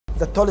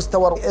The tallest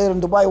tower here in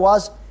Dubai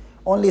was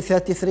only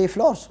 33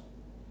 floors.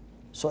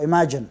 So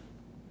imagine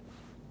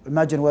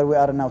where we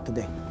are now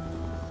today.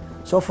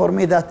 So for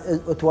me,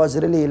 it was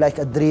really like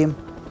a dream.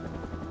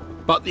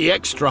 But the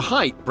extra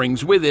height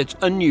brings with it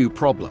a new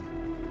problem.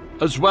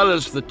 As well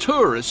as the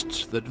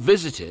tourists that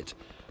visit it,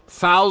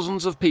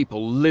 thousands of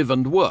people live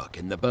and work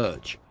in the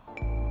burj.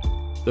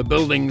 The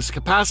building's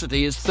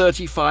capacity is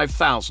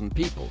 35,000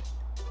 people,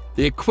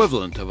 the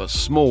equivalent of a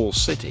small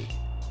city.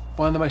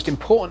 One of the most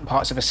important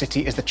parts of a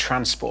city is the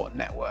transport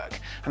network,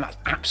 and that's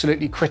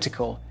absolutely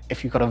critical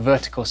if you've got a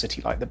vertical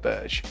city like the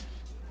Burj.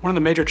 One of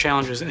the major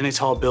challenges in a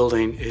tall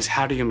building is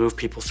how do you move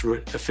people through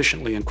it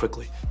efficiently and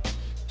quickly?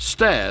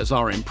 Stairs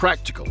are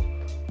impractical,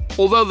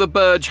 although the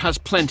Burj has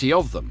plenty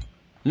of them,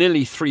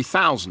 nearly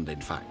 3,000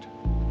 in fact.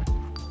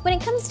 When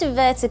it comes to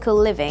vertical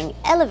living,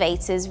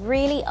 elevators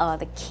really are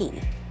the key.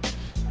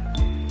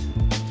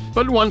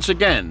 But once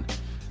again,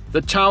 the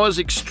tower's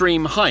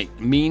extreme height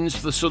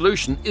means the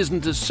solution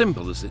isn't as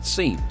simple as it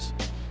seems.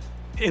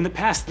 In the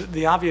past,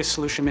 the obvious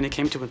solution many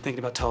came to when thinking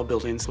about tall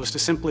buildings was to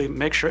simply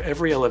make sure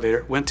every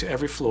elevator went to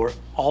every floor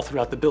all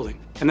throughout the building.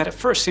 And that at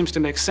first seems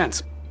to make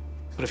sense.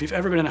 But if you've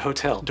ever been in a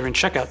hotel during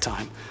checkout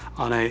time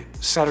on a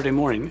Saturday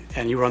morning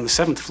and you were on the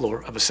 7th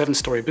floor of a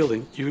 7-story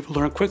building, you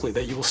learn quickly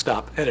that you will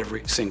stop at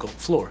every single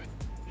floor.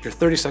 Your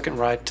 30-second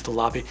ride to the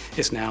lobby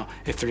is now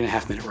a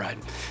 3.5-minute ride.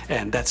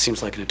 And that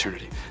seems like an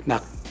eternity.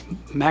 Now,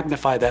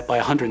 magnify that by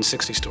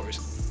 160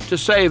 stories. To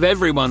save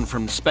everyone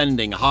from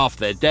spending half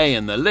their day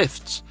in the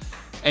lifts,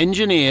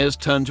 engineers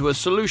turn to a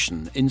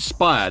solution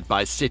inspired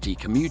by city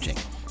commuting.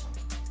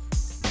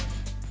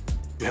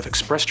 You have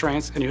express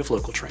trains and you have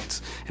local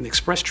trains. And the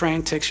express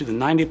train takes you the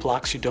 90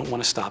 blocks you don't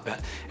want to stop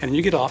at. And then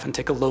you get off and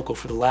take a local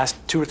for the last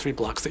 2 or 3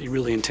 blocks that you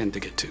really intend to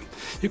get to.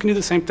 You can do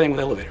the same thing with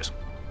elevators.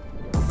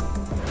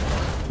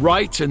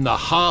 Right in the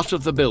heart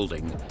of the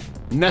building,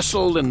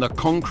 nestled in the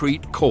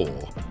concrete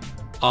core,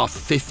 are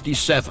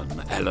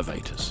 57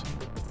 elevators.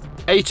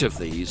 8 of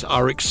these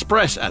are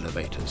express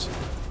elevators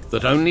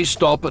that only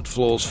stop at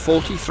floors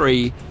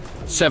 43,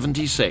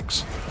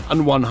 76,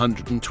 and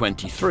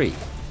 123,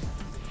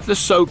 the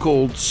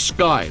so-called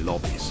sky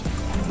lobbies.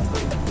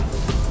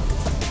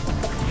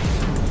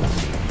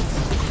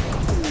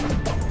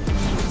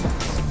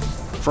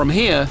 From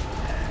here,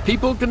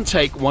 people can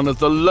take one of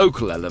the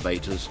local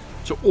elevators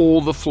to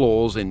all the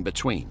floors in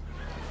between.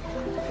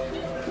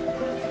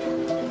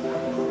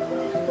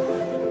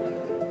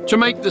 To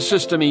make the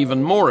system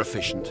even more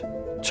efficient,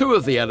 2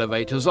 of the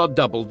elevators are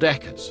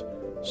double-deckers.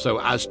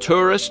 So as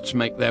tourists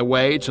make their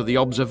way to the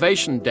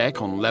observation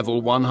deck on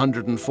level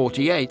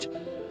 148,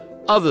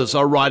 others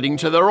are riding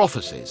to their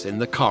offices in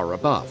the car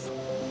above.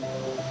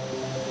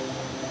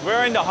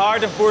 We're in the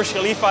heart of Burj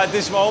Khalifa at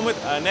this moment.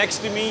 Next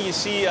to me you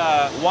see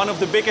one of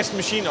the biggest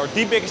machines, or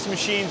the biggest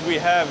machines we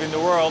have in the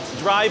world,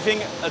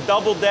 driving a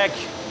double-deck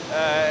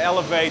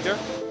elevator.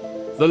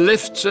 The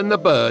lifts in the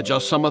Burj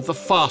are some of the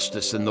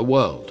fastest in the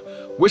world,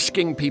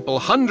 whisking people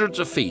hundreds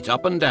of feet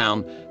up and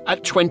down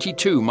at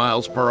 22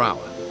 miles per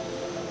hour.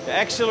 The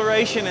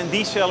acceleration and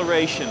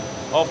deceleration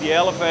of the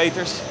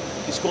elevators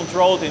is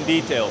controlled in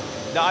detail.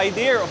 The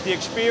idea of the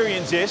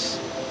experience is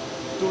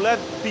to let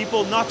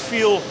people not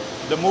feel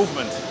the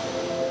movement.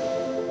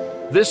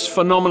 This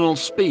phenomenal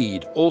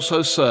speed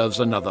also serves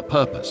another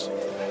purpose.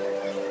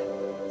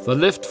 The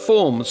lift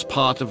forms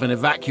part of an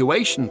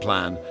evacuation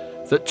plan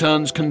that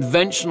turns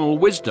conventional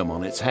wisdom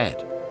on its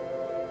head.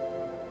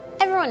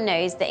 Everyone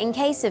knows that in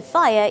case of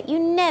fire, you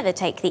never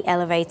take the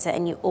elevator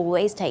and you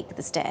always take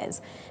the stairs.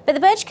 But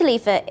the Burj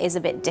Khalifa is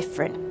a bit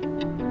different.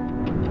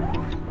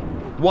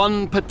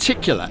 One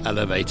particular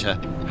elevator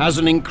has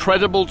an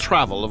incredible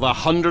travel of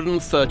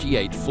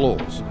 138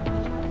 floors,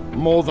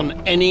 more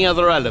than any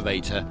other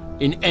elevator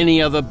in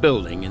any other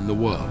building in the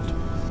world.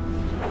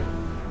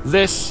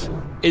 This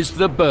is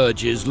the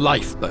Burj's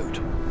lifeboat.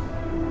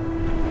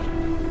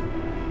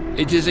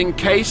 It is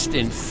encased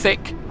in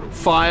thick,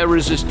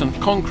 fire-resistant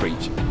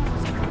concrete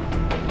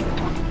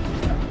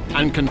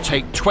and can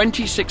take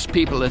 26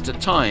 people at a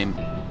time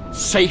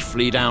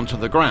safely down to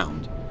the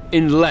ground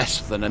in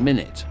less than a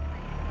minute.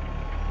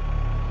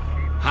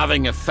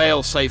 Having a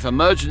fail-safe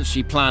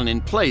emergency plan in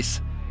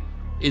place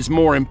is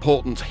more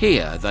important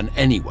here than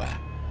anywhere.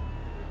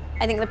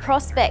 I think the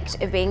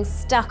prospect of being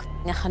stuck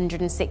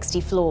 160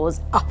 floors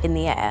up in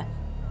the air,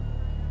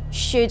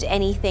 should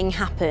anything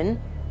happen,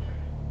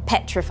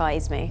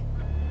 petrifies me.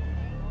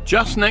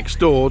 Just next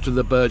door to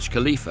the Burj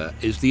Khalifa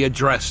is the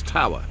Address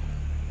Tower,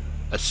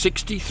 a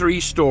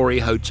 63-story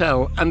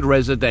hotel and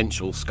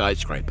residential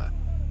skyscraper.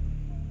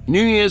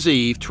 New Year's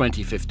Eve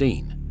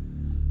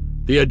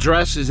 2015. The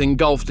Address is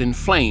engulfed in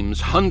flames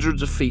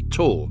hundreds of feet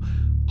tall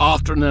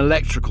after an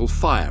electrical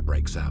fire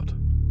breaks out.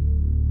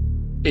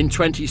 In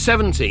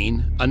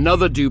 2017,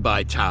 another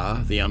Dubai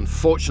tower, the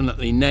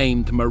unfortunately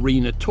named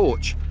Marina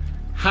Torch,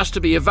 has to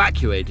be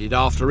evacuated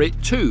after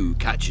it too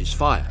catches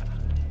fire,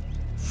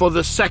 for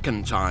the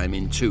second time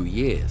in 2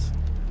 years.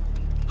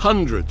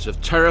 Hundreds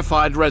of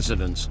terrified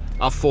residents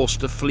are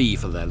forced to flee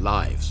for their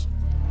lives.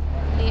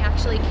 They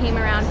actually came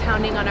around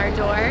pounding on our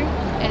door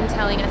and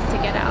telling us to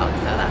get out,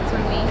 so that's when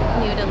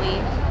welcome you to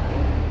leave.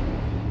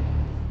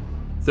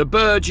 The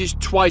burj is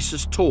twice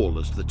as tall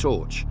as the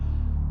torch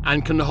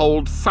and can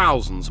hold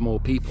thousands more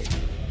people.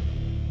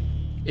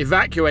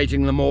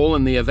 Evacuating them all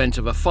in the event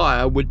of a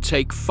fire would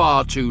take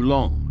far too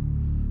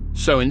long.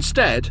 So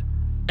instead,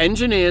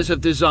 engineers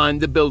have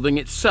designed the building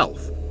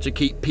itself to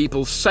keep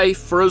people safe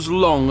for as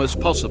long as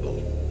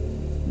possible.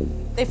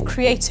 They've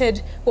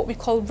created what we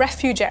call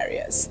refuge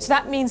areas. So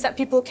that means that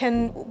people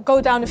can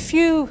go down a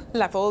few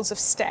levels of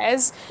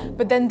stairs,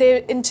 but then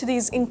they're into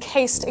these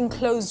encased,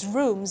 enclosed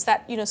rooms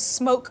that,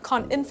 smoke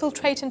can't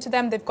infiltrate into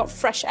them. They've got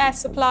fresh air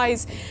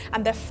supplies,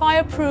 and they're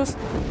fireproof.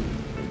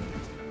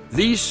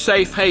 These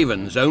safe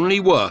havens only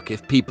work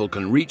if people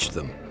can reach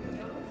them.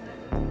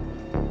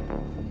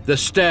 The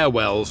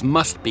stairwells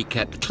must be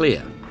kept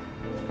clear.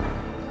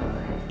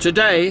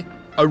 Today,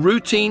 a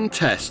routine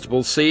test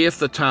will see if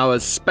the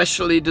tower's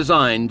specially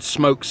designed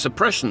smoke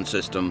suppression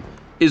system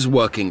is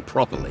working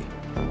properly.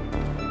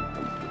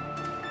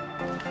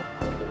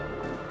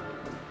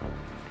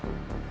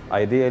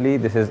 Ideally,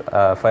 this is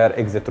a fire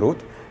exit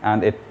route,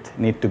 and it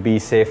needs to be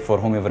safe for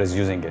whomever is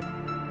using it.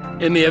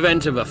 In the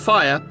event of a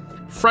fire,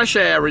 fresh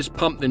air is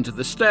pumped into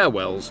the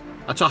stairwells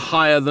at a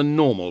higher than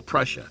normal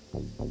pressure.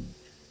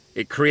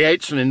 It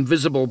creates an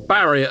invisible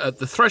barrier at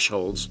the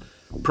thresholds,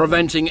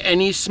 preventing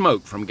any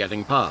smoke from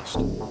getting past.